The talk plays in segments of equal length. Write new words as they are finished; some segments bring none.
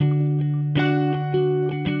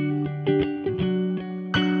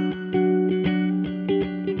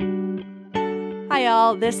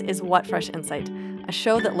y'all. This is What Fresh Insight, a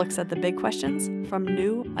show that looks at the big questions from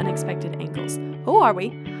new, unexpected angles. Who are we?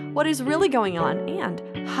 What is really going on?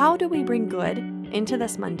 And how do we bring good into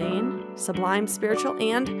this mundane, sublime, spiritual,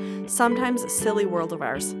 and sometimes silly world of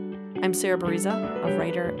ours? I'm Sarah Bariza, a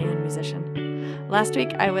writer and musician. Last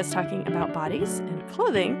week, I was talking about bodies and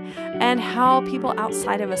clothing and how people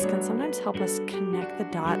outside of us can sometimes help us connect the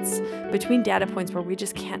dots between data points where we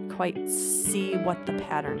just can't quite see what the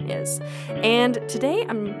pattern is. And today,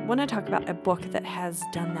 I want to talk about a book that has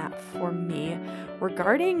done that for me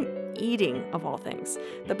regarding eating, of all things.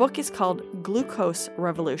 The book is called Glucose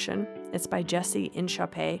Revolution. It's by Jessie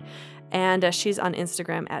Inchauspé, and she's on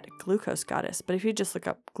Instagram at Glucose Goddess. But if you just look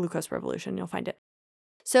up Glucose Revolution, you'll find it.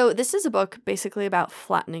 So this is a book basically about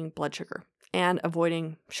flattening blood sugar and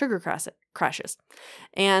avoiding sugar crashes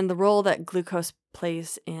and the role that glucose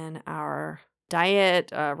plays in our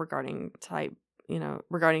diet regarding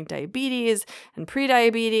diabetes and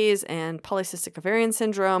prediabetes and polycystic ovarian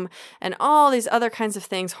syndrome and all these other kinds of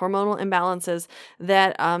things, hormonal imbalances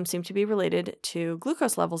that seem to be related to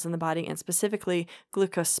glucose levels in the body and specifically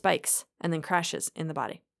glucose spikes and then crashes in the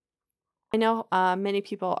body. I know many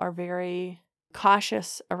people are very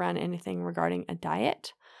cautious around anything regarding a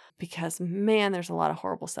diet because, man, there's a lot of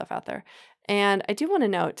horrible stuff out there. And I do want to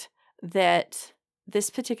note that this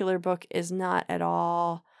particular book is not at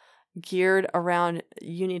all geared around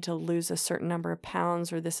you need to lose a certain number of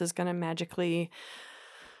pounds or this is going to magically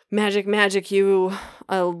magic you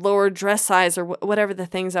a lower dress size or whatever the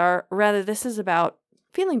things are. Rather, this is about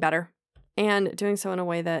feeling better and doing so in a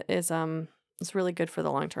way that is it's really good for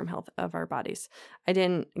the long-term health of our bodies. I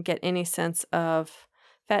didn't get any sense of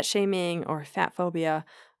fat shaming or fat phobia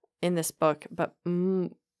in this book, but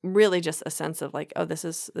really just a sense of like, oh, this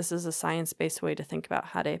is a science-based way to think about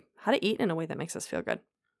how to eat in a way that makes us feel good.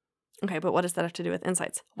 Okay, but what does that have to do with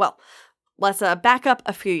insights? Well, let's back up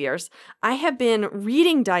a few years. I have been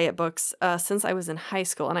reading diet books since I was in high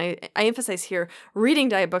school. And I emphasize here reading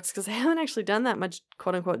diet books because I haven't actually done that much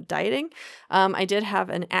quote unquote dieting. I did have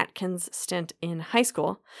an Atkins stint in high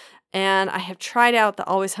school. And I have tried out the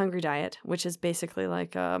Always Hungry diet, which is basically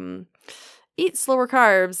like eat slower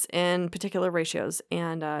carbs in particular ratios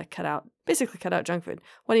and cut out junk food.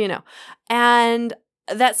 What do you know? And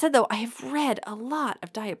that said, though, I have read a lot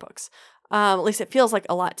of diet books. At least it feels like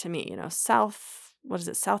a lot to me,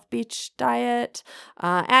 South Beach Diet,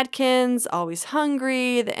 Atkins, Always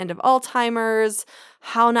Hungry, The End of Alzheimer's,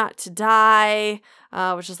 How Not to Die,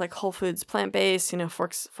 which is like Whole Foods plant-based,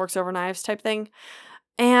 forks over knives type thing.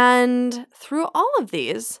 And through all of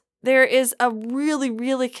these, there is a really,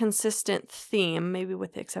 really consistent theme, maybe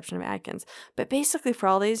with the exception of Atkins. But basically for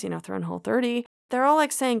all these, throw in Whole30, they're all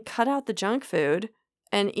like saying cut out the junk food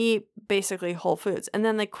and eat basically whole foods. And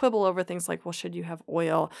then they quibble over things like, well, should you have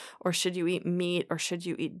oil or should you eat meat or should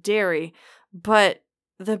you eat dairy? But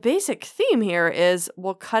the basic theme here is,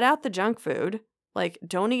 well, cut out the junk food, like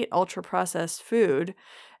don't eat ultra processed food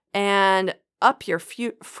and up your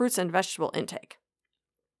fruits and vegetable intake.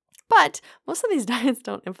 But most of these diets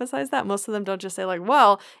don't emphasize that. Most of them don't just say like,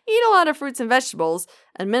 well, eat a lot of fruits and vegetables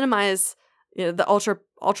and minimize the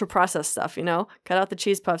ultra processed stuff, cut out the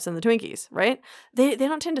cheese puffs and the Twinkies, right? They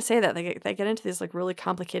don't tend to say that. They get into these like really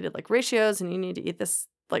complicated like ratios and you need to eat this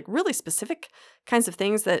like really specific kinds of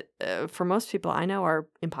things that for most people I know are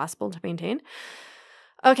impossible to maintain.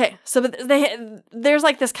 Okay. So but there's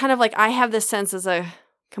like this kind of like, I have this sense as a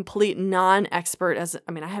complete non-expert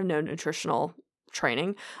I have no nutritional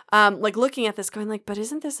training, like looking at this going like, but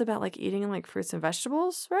isn't this about like eating like fruits and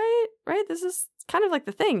vegetables, right? This is kind of like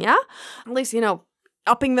the thing, yeah? At least,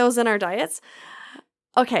 upping those in our diets.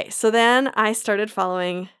 Okay, so then I started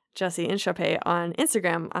following Jessie Inchauspé on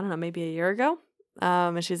Instagram, I don't know, maybe a year ago.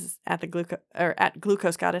 And she's at at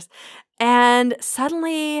Glucose Goddess. And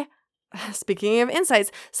suddenly, speaking of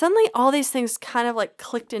insights, suddenly all these things kind of like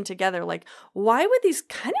clicked in together. Like, why would these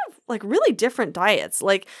kind of like really different diets,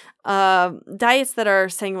 like diets that are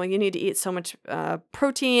saying, well, you need to eat so much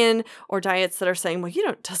protein, or diets that are saying, well,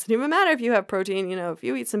 it doesn't even matter if you have protein, if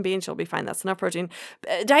you eat some beans, you'll be fine. That's enough protein.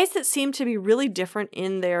 Diets that seem to be really different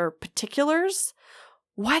in their particulars,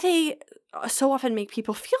 why they so often make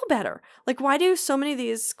people feel better. Like, why do so many of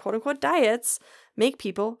these quote unquote diets make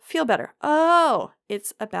people feel better? Oh,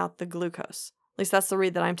 it's about the glucose. At least that's the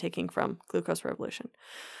read that I'm taking from Glucose Revolution.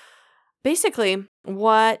 Basically,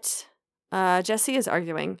 what Jessie is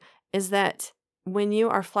arguing is that when you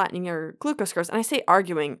are flattening your glucose curves, and I say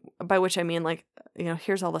arguing, by which I mean like,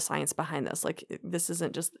 here's all the science behind this. Like, this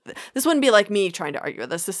wouldn't be like me trying to argue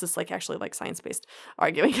this. This is like actually like science-based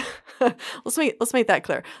arguing. Let's make that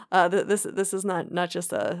clear. This is not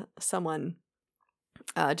just someone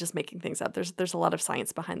Just making things up. There's a lot of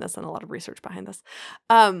science behind this and a lot of research behind this.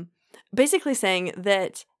 Basically saying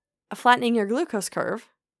that flattening your glucose curve,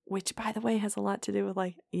 which by the way has a lot to do with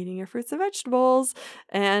like eating your fruits and vegetables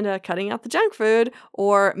and cutting out the junk food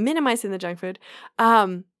or minimizing the junk food,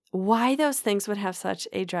 why those things would have such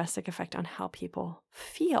a drastic effect on how people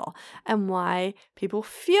feel and why people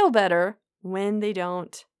feel better when they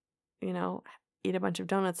don't, eat a bunch of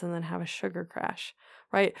donuts and then have a sugar crash,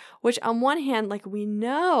 right? Which on one hand, like we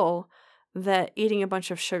know that eating a bunch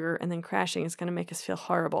of sugar and then crashing is going to make us feel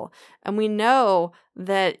horrible. And we know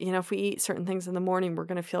that, if we eat certain things in the morning, we're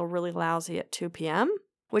going to feel really lousy at 2 p.m.,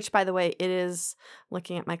 which, by the way, it is,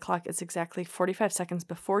 looking at my clock, it's exactly 45 seconds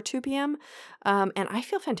before 2 p.m. And I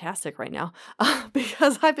feel fantastic right now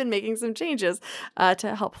because I've been making some changes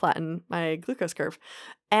to help flatten my glucose curve.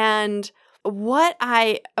 And what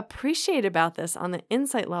I appreciate about this on the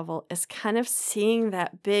insight level is kind of seeing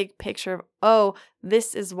that big picture of, oh,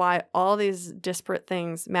 this is why all these disparate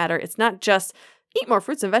things matter. It's not just eat more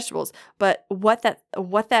fruits and vegetables, but what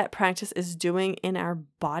that practice is doing in our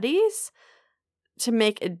bodies to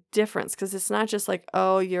make a difference. Because it's not just like,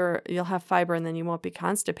 oh, you'll have fiber and then you won't be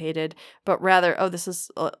constipated, but rather, oh, this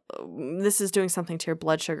is doing something to your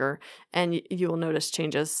blood sugar, and you will notice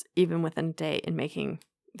changes even within a day in making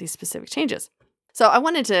these specific changes. So I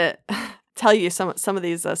wanted to tell you some of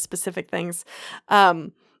these specific things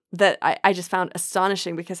that I just found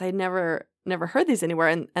astonishing because I never heard these anywhere.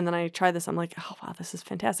 And then I tried this. I'm like, oh, wow, this is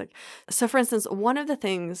fantastic. So for instance, one of the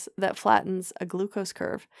things that flattens a glucose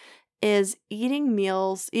curve is eating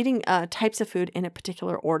types of food in a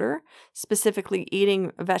particular order, specifically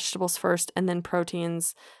eating vegetables first and then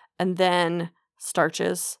proteins and then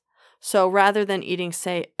starches. So rather than eating,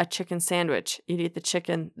 say, a chicken sandwich, you'd eat the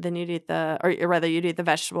chicken, then you'd eat you'd eat the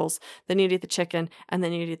vegetables, then you'd eat the chicken, and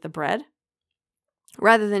then you'd eat the bread,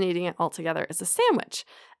 rather than eating it all together as a sandwich.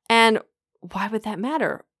 And why would that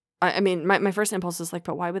matter? I mean, my first impulse is like,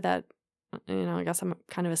 but why would that, I guess I'm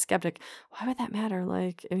kind of a skeptic. Why would that matter?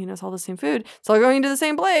 Like, it's all the same food. It's all going to the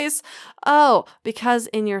same place. Oh, because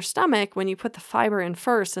in your stomach, when you put the fiber in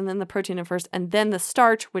first and then the protein in first and then the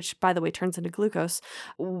starch, which by the way turns into glucose,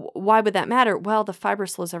 why would that matter? Well, the fiber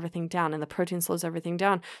slows everything down and the protein slows everything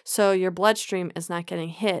down. So your bloodstream is not getting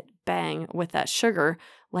hit bang with that sugar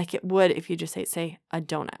like it would if you just ate, say, a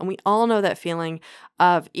donut. And we all know that feeling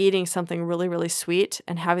of eating something really, really sweet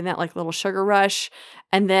and having that like little sugar rush.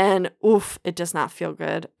 And then, oof, it does not feel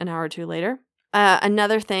good an hour or two later.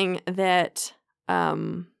 Another thing that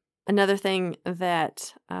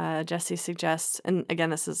Jessie suggests, and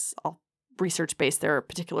again, this is all research-based, there are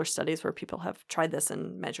particular studies where people have tried this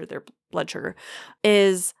and measured their blood sugar,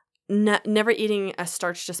 is never eating a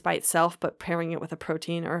starch just by itself, but pairing it with a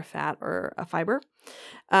protein or a fat or a fiber.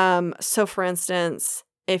 So for instance,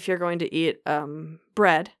 if you're going to eat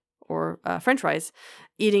bread or French fries,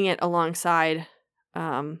 eating it alongside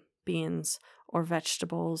beans or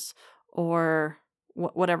vegetables or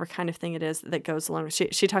whatever kind of thing it is that goes along.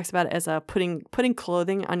 She talks about it as putting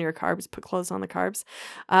clothing on your carbs, put clothes on the carbs,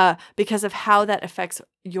 because of how that affects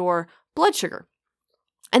your blood sugar.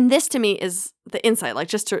 And this to me is the insight, like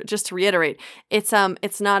just to reiterate, it's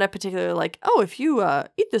not a particular like, oh, if you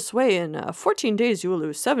eat this way in 14 days, you will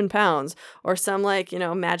lose 7 pounds or some like,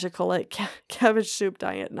 magical like cabbage soup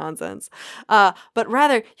diet nonsense. But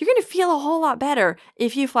rather you're going to feel a whole lot better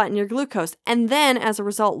if you flatten your glucose. And then as a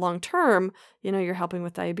result, long term, you're helping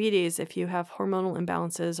with diabetes. If you have hormonal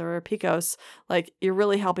imbalances or PCOS, like you're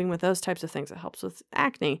really helping with those types of things. It helps with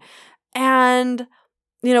acne. And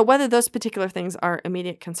whether those particular things are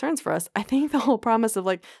immediate concerns for us, I think the whole promise of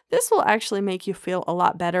like, this will actually make you feel a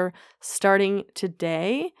lot better starting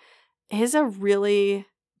today is a really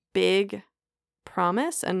big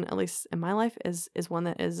promise. And at least in my life is one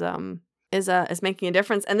that is making a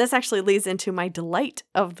difference. And this actually leads into my delight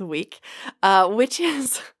of the week, which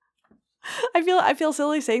is, I feel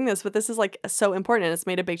silly saying this, but this is like so important. It's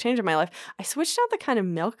made a big change in my life. I switched out the kind of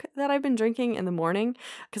milk that I've been drinking in the morning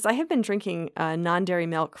because I have been drinking non-dairy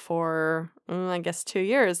milk for, I guess, 2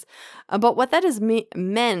 years. But what that has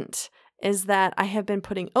meant is that I have been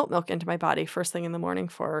putting oat milk into my body first thing in the morning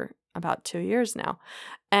for about 2 years now.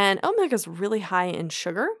 And oat milk is really high in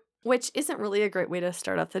sugar, which isn't really a great way to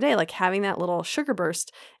start out the day. Like having that little sugar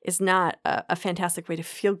burst is not a fantastic way to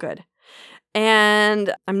feel good.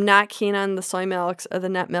 And I'm not keen on the soy milks or the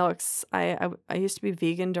nut milks. I used to be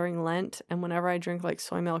vegan during Lent, and whenever I drink like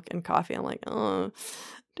soy milk and coffee, I'm like, oh,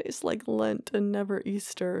 tastes like Lent and never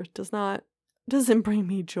Easter. Doesn't bring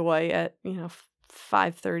me joy at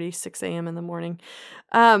 5:30, 6 a.m. in the morning.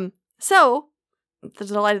 So the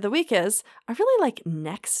delight of the week is I really like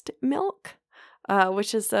Next milk,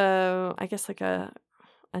 which is I guess like a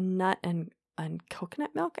a nut and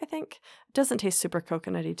coconut milk, I think. It doesn't taste super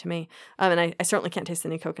coconutty to me. And I certainly can't taste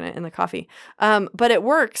any coconut in the coffee. But it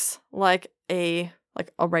works like a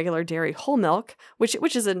regular dairy whole milk,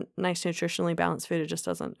 which is a nice nutritionally balanced food. It just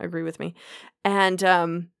doesn't agree with me.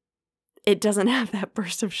 And it doesn't have that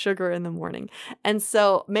burst of sugar in the morning. And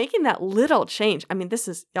so making that little change, I mean, this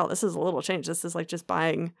is a little change. This is like just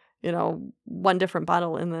buying, one different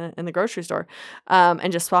bottle in the grocery store,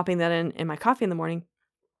 and just swapping that in my coffee in the morning.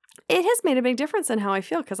 It has made a big difference in how I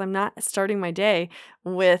feel because I'm not starting my day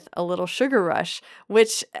with a little sugar rush,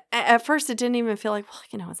 which at first it didn't even feel like,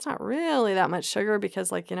 well, it's not really that much sugar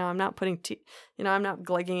because I'm not putting tea, I'm not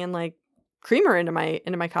glugging in like creamer into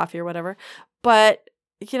my coffee or whatever. But,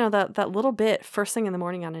 that little bit first thing in the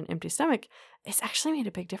morning on an empty stomach, it's actually made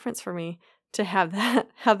a big difference for me to have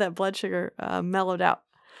that blood sugar mellowed out.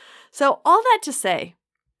 So all that to say,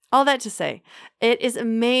 it is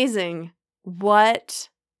amazing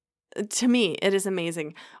to me, it is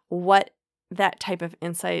amazing what that type of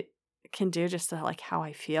insight can do just to like how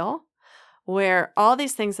I feel, where all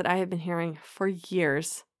these things that I have been hearing for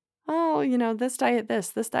years, this diet,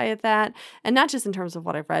 this diet, that, and not just in terms of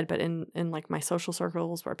what I've read, but in like my social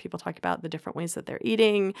circles where people talk about the different ways that they're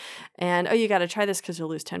eating and, you got to try this because you'll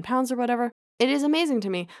lose 10 pounds or whatever. It is amazing to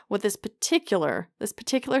me what this particular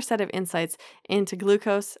set of insights into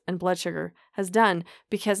glucose and blood sugar has done,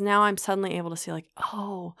 because now I'm suddenly able to see like,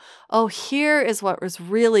 here is what was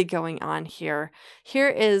really going on here.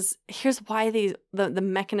 Here's why the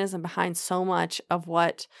mechanism behind so much of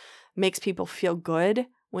what makes people feel good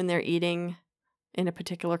when they're eating in a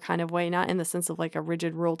particular kind of way, not in the sense of like a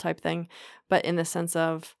rigid rule type thing, but in the sense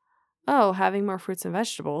of, having more fruits and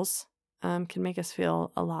vegetables can make us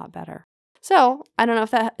feel a lot better. So I don't know if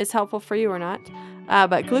that is helpful for you or not,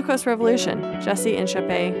 but Glucose Revolution, Jessie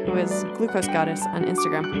Inchauspé, who is Glucose Goddess on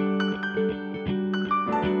Instagram.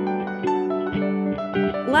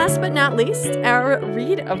 Last but not least, our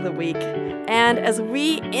read of the week. And as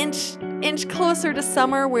we inch closer to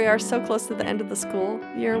summer, we are so close to the end of the school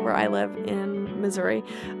year where I live in Missouri.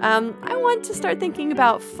 I want to start thinking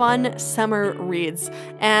about fun summer reads.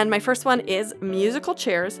 And my first one is Musical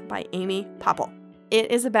Chairs by Amy Poeppel. It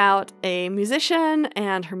is about a musician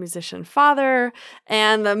and her musician father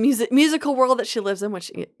and the musical world that she lives in, which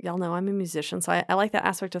y'all know I'm a musician, so I like that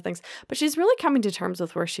aspect of things. But she's really coming to terms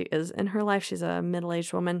with where she is in her life. She's a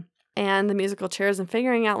middle-aged woman. And the musical chairs and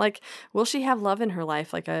figuring out, like, will she have love in her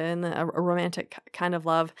life, like a romantic kind of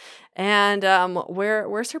love? And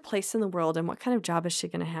where's her place in the world and what kind of job is she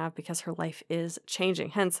going to have because her life is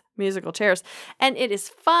changing, hence musical chairs. And it is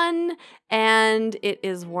fun and it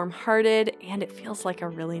is warm-hearted and it feels like a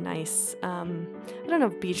really nice, I don't know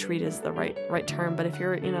if beach read is the right term, but if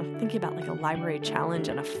you're, thinking about like a library challenge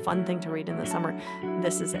and a fun thing to read in the summer,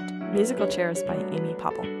 this is it. Musical Chairs by Amy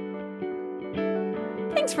Poeppel.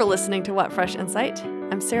 Thanks for listening to What Fresh Insight.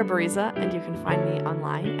 I'm Sarah Bariza, and you can find me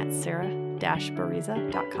online at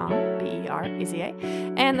sarah-bariza.com, Bereza,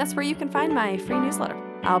 and that's where you can find my free newsletter.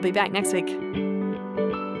 I'll be back next week.